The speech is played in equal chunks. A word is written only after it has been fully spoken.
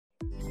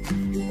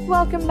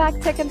Welcome back,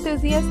 tech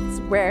enthusiasts.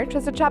 We're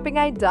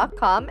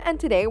TrustedShoppingEye.com, and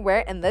today we're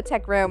in the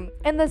tech room.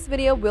 In this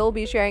video, we'll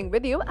be sharing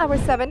with you our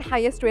 7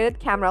 highest rated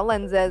camera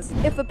lenses.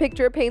 If a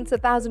picture paints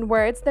 1,000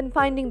 words, then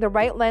finding the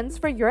right lens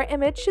for your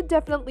image should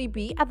definitely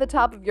be at the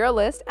top of your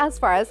list as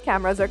far as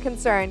cameras are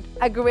concerned.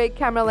 A great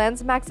camera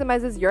lens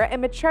maximizes your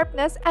image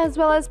sharpness as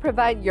well as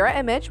provide your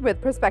image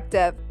with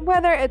perspective,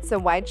 whether it's a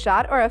wide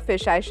shot or a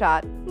fisheye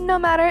shot. No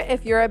matter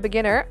if you're a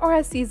beginner or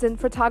a seasoned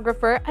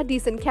photographer, a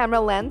decent camera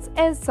lens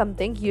is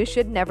something you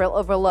should never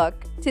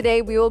overlook.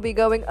 Today, we will be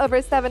going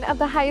over 7 of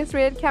the highest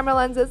rated camera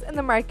lenses in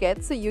the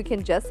market, so you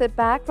can just sit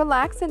back,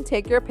 relax, and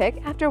take your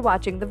pick after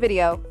watching the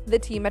video. The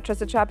team at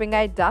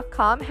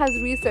TrustedShoppingEye.com has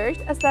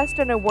researched, assessed,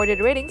 and awarded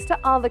ratings to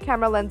all the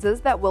camera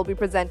lenses that will be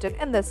presented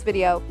in this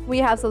video. We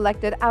have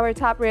selected our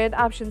top rated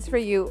options for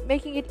you,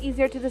 making it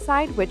easier to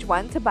decide which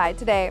one to buy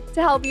today.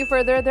 To help you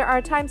further, there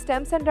are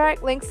timestamps and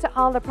direct links to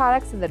all the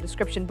products in the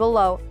description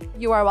below.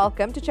 You are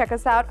welcome to check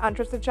us out on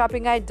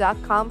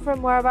TrustedShoppingEye.com for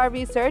more of our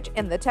research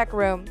in the tech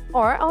room,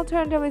 or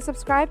alternatively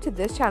subscribe to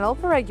this channel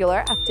for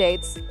regular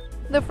updates.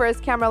 The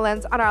first camera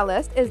lens on our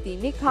list is the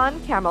Nikon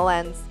camera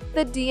lens.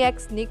 The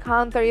DX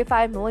Nikon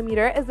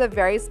 35mm is a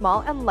very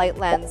small and light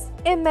lens.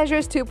 It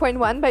measures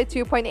 2.1 by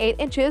 2.8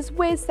 inches,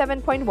 weighs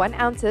 7.1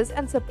 ounces,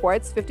 and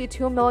supports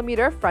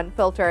 52mm front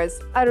filters.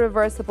 A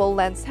reversible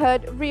lens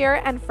hood,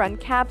 rear and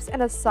front caps,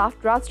 and a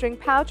soft drawstring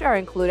pouch are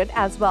included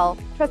as well.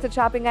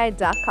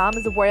 TrustedShoppingEye.com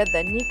has awarded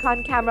the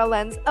Nikon camera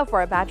lens a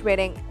 4-batch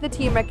rating. The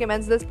team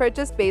recommends this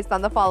purchase based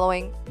on the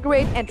following.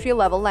 Great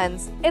entry-level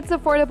lens. Its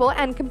affordable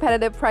and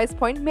competitive price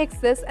point makes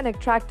this an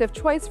attractive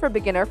choice for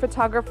beginner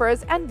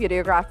photographers and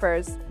videographers.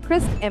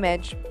 Crisp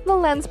image. The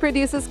lens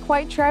produces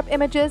quite sharp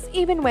images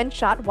even when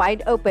shot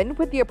wide open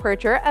with the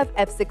aperture of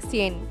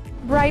f/16.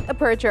 Bright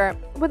aperture.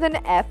 With an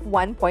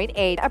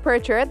f1.8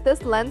 aperture,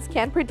 this lens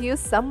can produce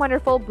some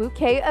wonderful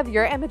bouquet of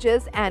your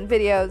images and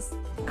videos.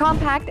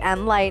 Compact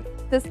and light.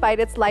 Despite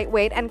its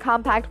lightweight and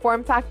compact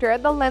form factor,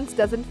 the lens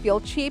doesn't feel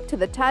cheap to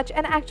the touch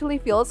and actually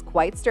feels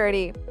quite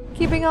sturdy.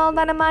 Keeping all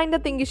that in mind, the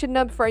thing you should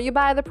know before you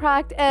buy the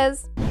product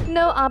is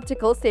no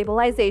optical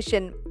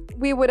stabilization.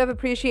 We would have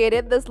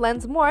appreciated this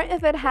lens more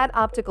if it had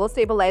optical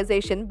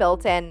stabilization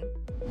built in.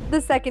 The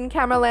second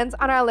camera lens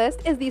on our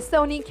list is the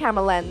Sony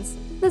camera lens.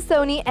 The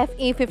Sony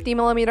FE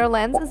 50mm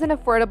lens is an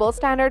affordable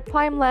standard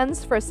prime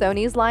lens for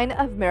Sony's line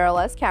of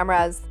mirrorless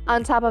cameras.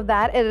 On top of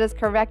that, it is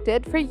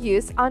corrected for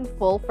use on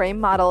full-frame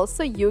models,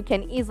 so you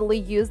can easily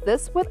use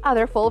this with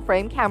other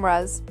full-frame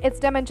cameras. Its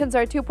dimensions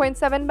are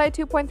 2.7 by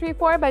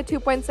 2.34 by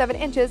 2.7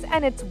 inches,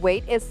 and its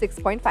weight is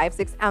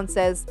 6.56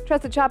 ounces.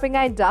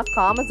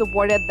 TrustedShoppingEye.com has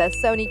awarded the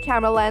Sony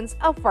camera lens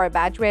a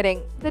 4-batch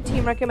rating. The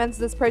team recommends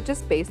this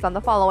purchase based on the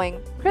following.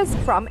 Crisp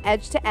from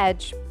edge to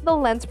edge. The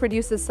lens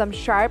produces some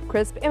sharp,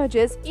 crisp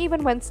images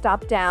even when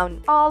stopped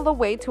down, all the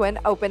way to an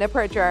open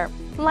aperture.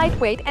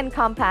 Lightweight and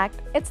compact.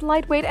 Its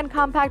lightweight and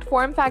compact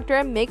form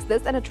factor makes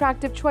this an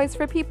attractive choice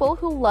for people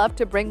who love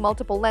to bring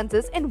multiple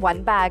lenses in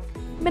one bag.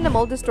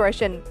 Minimal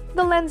distortion.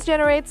 The lens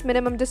generates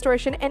minimum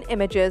distortion in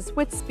images,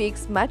 which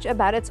speaks much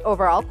about its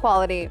overall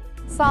quality.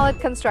 Solid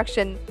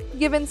construction.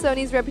 Given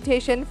Sony's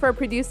reputation for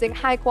producing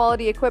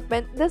high-quality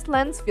equipment, this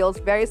lens feels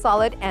very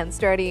solid and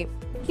sturdy.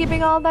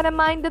 Keeping all that in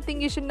mind, the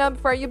thing you should know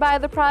before you buy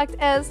the product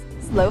is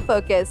slow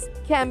focus.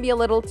 Can be a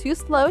little too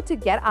slow to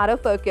get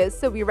autofocus,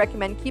 so we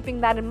recommend keeping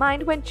that in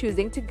mind when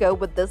choosing to go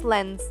with this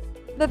lens.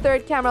 The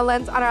third camera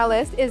lens on our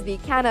list is the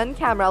Canon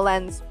camera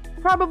lens.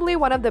 Probably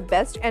one of the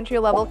best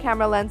entry-level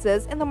camera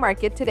lenses in the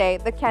market today,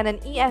 the Canon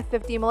EF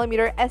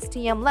 50mm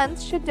STM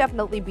lens should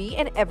definitely be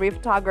in every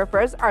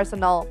photographer's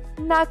arsenal.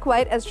 Not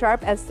quite as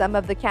sharp as some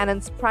of the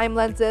Canon's prime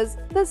lenses,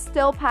 this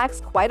still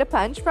packs quite a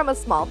punch from a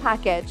small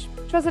package.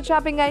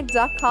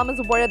 TrustedShoppingEye.com has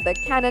awarded the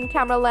Canon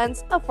camera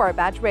lens a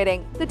 4-batch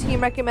rating. The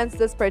team recommends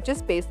this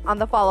purchase based on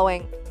the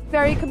following.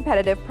 Very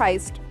competitive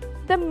priced.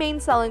 The main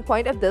selling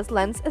point of this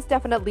lens is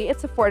definitely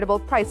its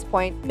affordable price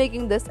point,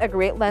 making this a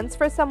great lens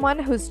for someone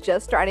who's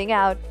just starting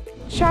out.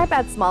 Sharp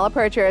at small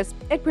apertures.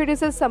 It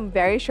produces some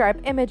very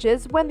sharp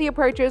images when the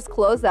apertures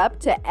close up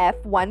to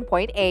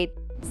f1.8.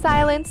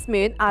 Silent,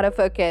 smooth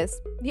autofocus.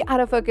 The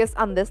autofocus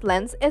on this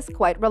lens is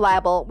quite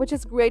reliable, which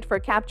is great for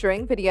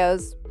capturing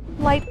videos.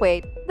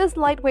 Lightweight. This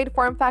lightweight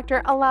form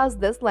factor allows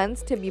this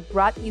lens to be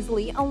brought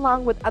easily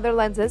along with other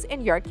lenses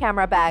in your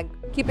camera bag.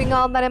 Keeping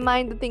all that in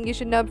mind, the thing you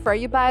should know before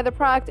you buy the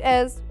product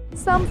is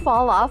some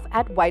fall off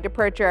at wide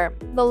aperture.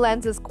 The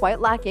lens is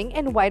quite lacking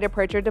in wide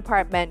aperture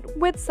department,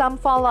 with some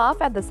fall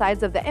off at the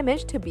sides of the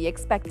image to be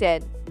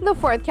expected. The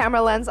fourth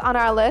camera lens on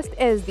our list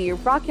is the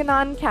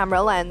Rokinon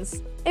camera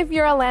lens. If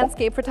you're a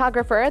landscape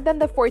photographer, then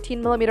the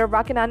 14mm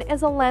Rokinon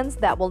is a lens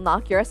that will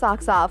knock your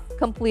socks off.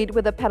 Complete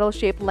with a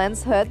petal-shaped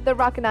lens hood, the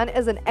Rokinon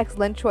is an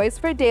excellent choice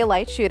for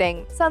daylight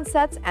shooting,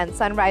 sunsets and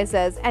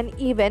sunrises, and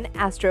even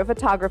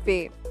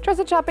astrophotography.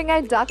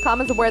 TrustedShoppingEye.com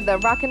has awarded the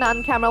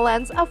Rokinon camera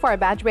lens a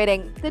 4-batch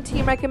rating. The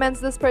team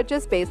recommends this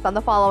purchase based on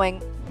the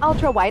following.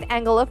 Ultra-wide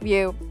angle of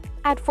view.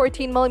 At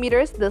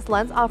 14mm, this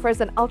lens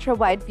offers an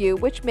ultra-wide view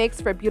which makes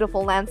for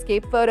beautiful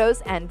landscape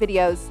photos and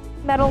videos.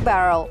 Metal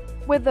barrel.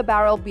 With the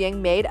barrel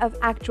being made of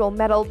actual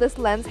metal, this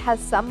lens has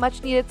some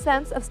much-needed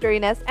sense of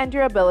sturdiness and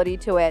durability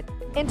to it.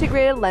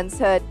 Integrated lens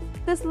hood.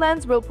 This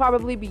lens will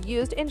probably be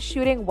used in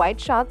shooting wide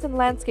shots and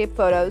landscape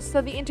photos,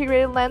 so the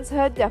integrated lens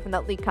hood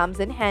definitely comes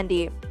in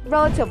handy.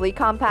 Relatively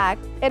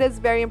compact. It is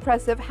very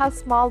impressive how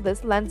small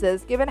this lens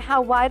is given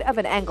how wide of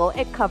an angle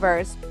it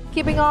covers.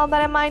 Keeping all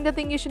that in mind, the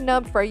thing you should know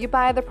before you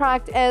buy the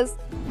product is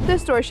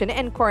distortion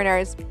in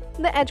corners.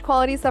 The edge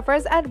quality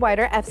suffers at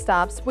wider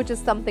f-stops, which is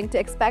something to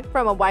expect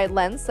from a wide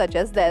lens such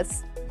as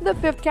this. The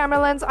fifth camera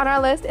lens on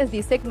our list is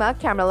the Sigma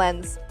camera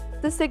lens.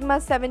 The Sigma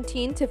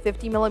 17 to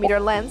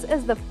 50mm lens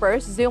is the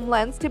first zoom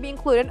lens to be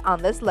included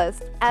on this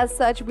list. As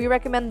such, we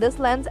recommend this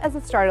lens as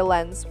a starter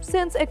lens,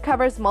 since it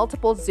covers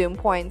multiple zoom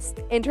points.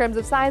 In terms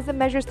of size, it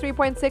measures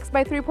 3.6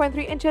 by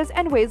 3.3 inches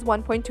and weighs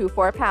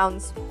 1.24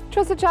 pounds.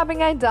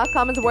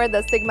 TrustedShoppingGuide.com is awarded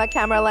the Sigma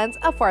camera lens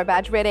a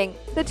 4-badge rating.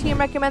 The team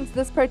recommends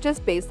this purchase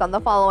based on the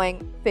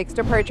following. Fixed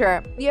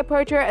aperture. The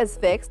aperture is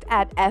fixed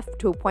at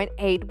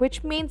f2.8,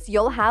 which means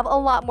you'll have a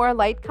lot more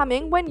light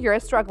coming when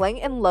you're struggling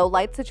in low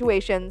light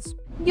situations.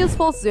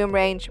 Useful zoom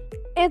range.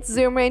 Its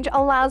zoom range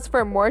allows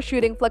for more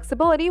shooting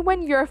flexibility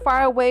when you're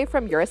far away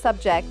from your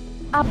subject.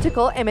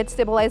 Optical image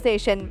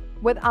stabilization.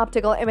 With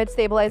optical image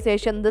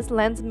stabilization, this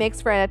lens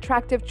makes for an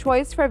attractive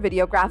choice for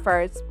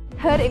videographers.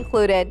 Hood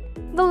included.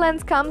 The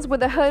lens comes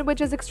with a hood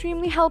which is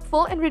extremely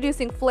helpful in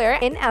reducing flare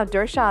in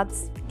outdoor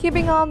shots.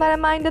 Keeping all that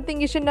in mind, the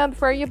thing you should know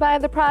before you buy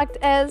the product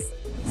is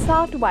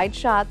soft wide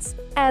shots.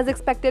 As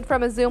expected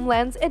from a zoom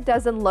lens, it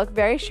doesn't look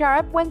very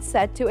sharp when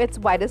set to its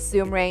widest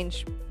zoom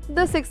range.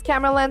 The sixth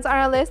camera lens on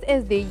our list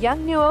is the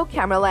YONGNUO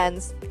camera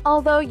lens.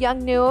 Although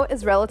YONGNUO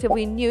is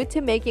relatively new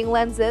to making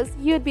lenses,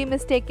 you'd be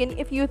mistaken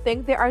if you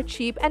think they are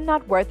cheap and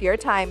not worth your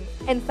time.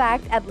 In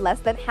fact, at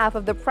less than half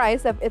of the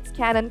price of its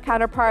Canon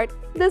counterpart,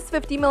 this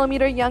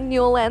 50mm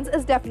YONGNUO lens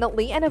is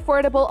definitely an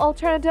affordable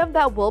alternative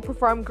that will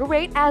perform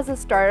great as a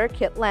starter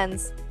kit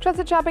lens.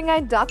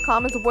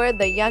 TrustedShoppingGuide.com is awarded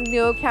the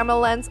YONGNUO camera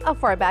lens a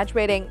 4-badge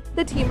rating.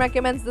 The team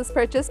recommends this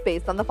purchase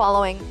based on the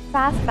following.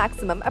 Fast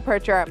maximum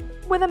aperture.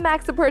 With a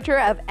max aperture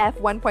of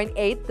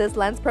f1.8, this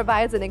lens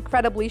provides an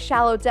incredibly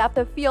shallow depth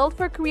of field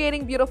for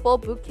creating beautiful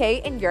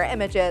bokeh in your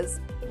images.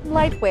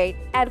 Lightweight.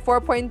 At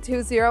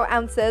 4.20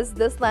 ounces,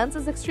 this lens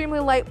is extremely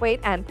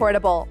lightweight and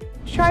portable.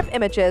 Sharp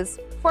images.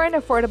 For an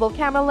affordable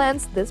camera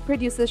lens, this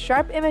produces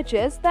sharp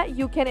images that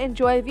you can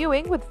enjoy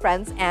viewing with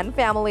friends and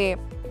family.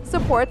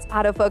 Supports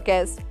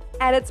autofocus.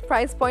 At its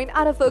price point,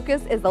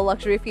 autofocus is a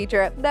luxury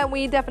feature that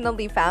we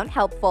definitely found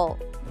helpful.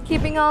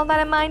 Keeping all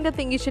that in mind, the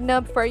thing you should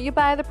know before you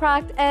buy the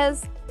product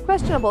is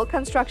questionable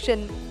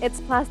construction.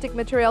 Its plastic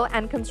material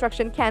and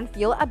construction can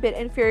feel a bit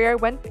inferior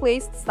when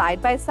placed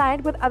side by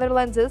side with other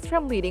lenses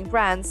from leading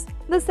brands.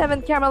 The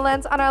seventh camera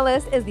lens on our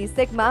list is the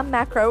Sigma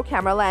macro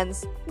camera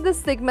lens. The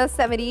Sigma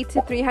 70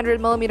 to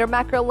 300mm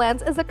macro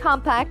lens is a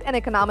compact and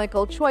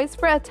economical choice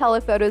for a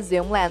telephoto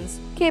zoom lens.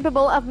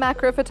 Capable of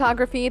macro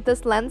photography,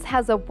 this lens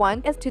has a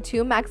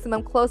 1:2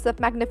 maximum close-up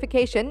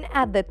magnification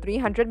at the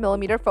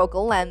 300mm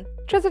focal length.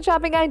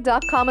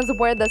 TrustedShoppingGuide.com is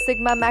awarded the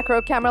Sigma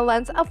macro camera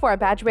lens a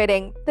 4-badge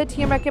rating. The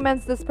team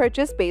recommends this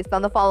purchase based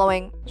on the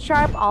following.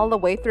 Sharp all the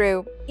way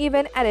through.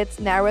 Even at its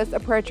narrowest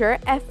aperture,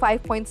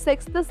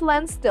 f5.6, this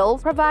lens still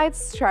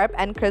provides sharp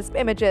and crisp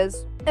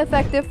images.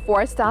 Effective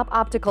 4-stop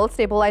optical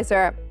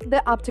stabilizer.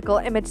 The optical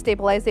image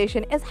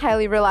stabilization is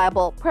highly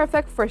reliable,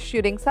 perfect for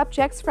shooting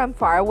subjects from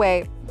far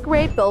away.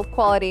 Great build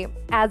quality.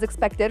 As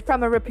expected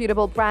from a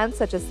reputable brand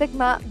such as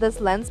Sigma,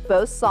 this lens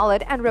boasts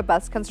solid and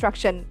robust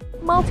construction.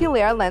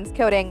 Multi-layer lens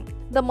coating.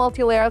 The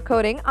multi-layer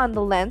coating on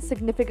the lens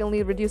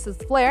significantly reduces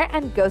flare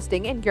and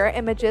ghosting in your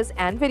images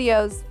and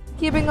videos.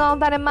 Keeping all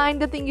that in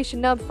mind, the thing you should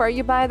know before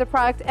you buy the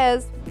product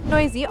is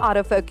noisy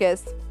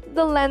autofocus.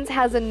 The lens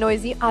has a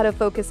noisy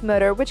autofocus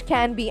motor which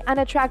can be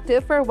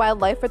unattractive for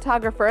wildlife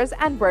photographers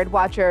and bird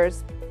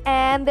watchers.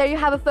 And there you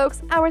have it,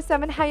 folks, our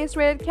 7 highest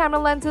rated camera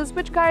lenses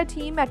which got our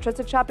team at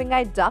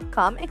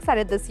TrustedShoppingGuide.com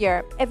excited this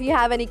year. If you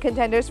have any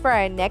contenders for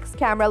our next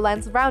camera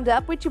lens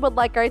roundup which you would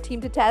like our team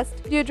to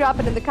test, do drop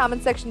it in the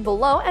comment section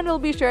below and we'll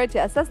be sure to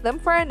assess them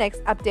for our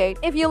next update.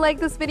 If you like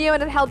this video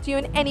and it helped you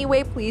in any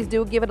way, please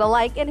do give it a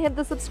like and hit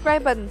the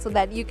subscribe button so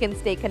that you can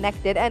stay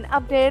connected and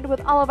updated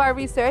with all of our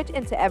research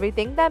into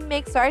everything that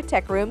makes our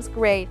tech rooms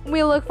great.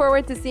 We look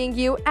forward to seeing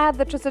you at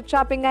the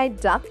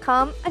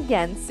TrustedShoppingGuide.com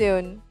again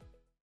soon.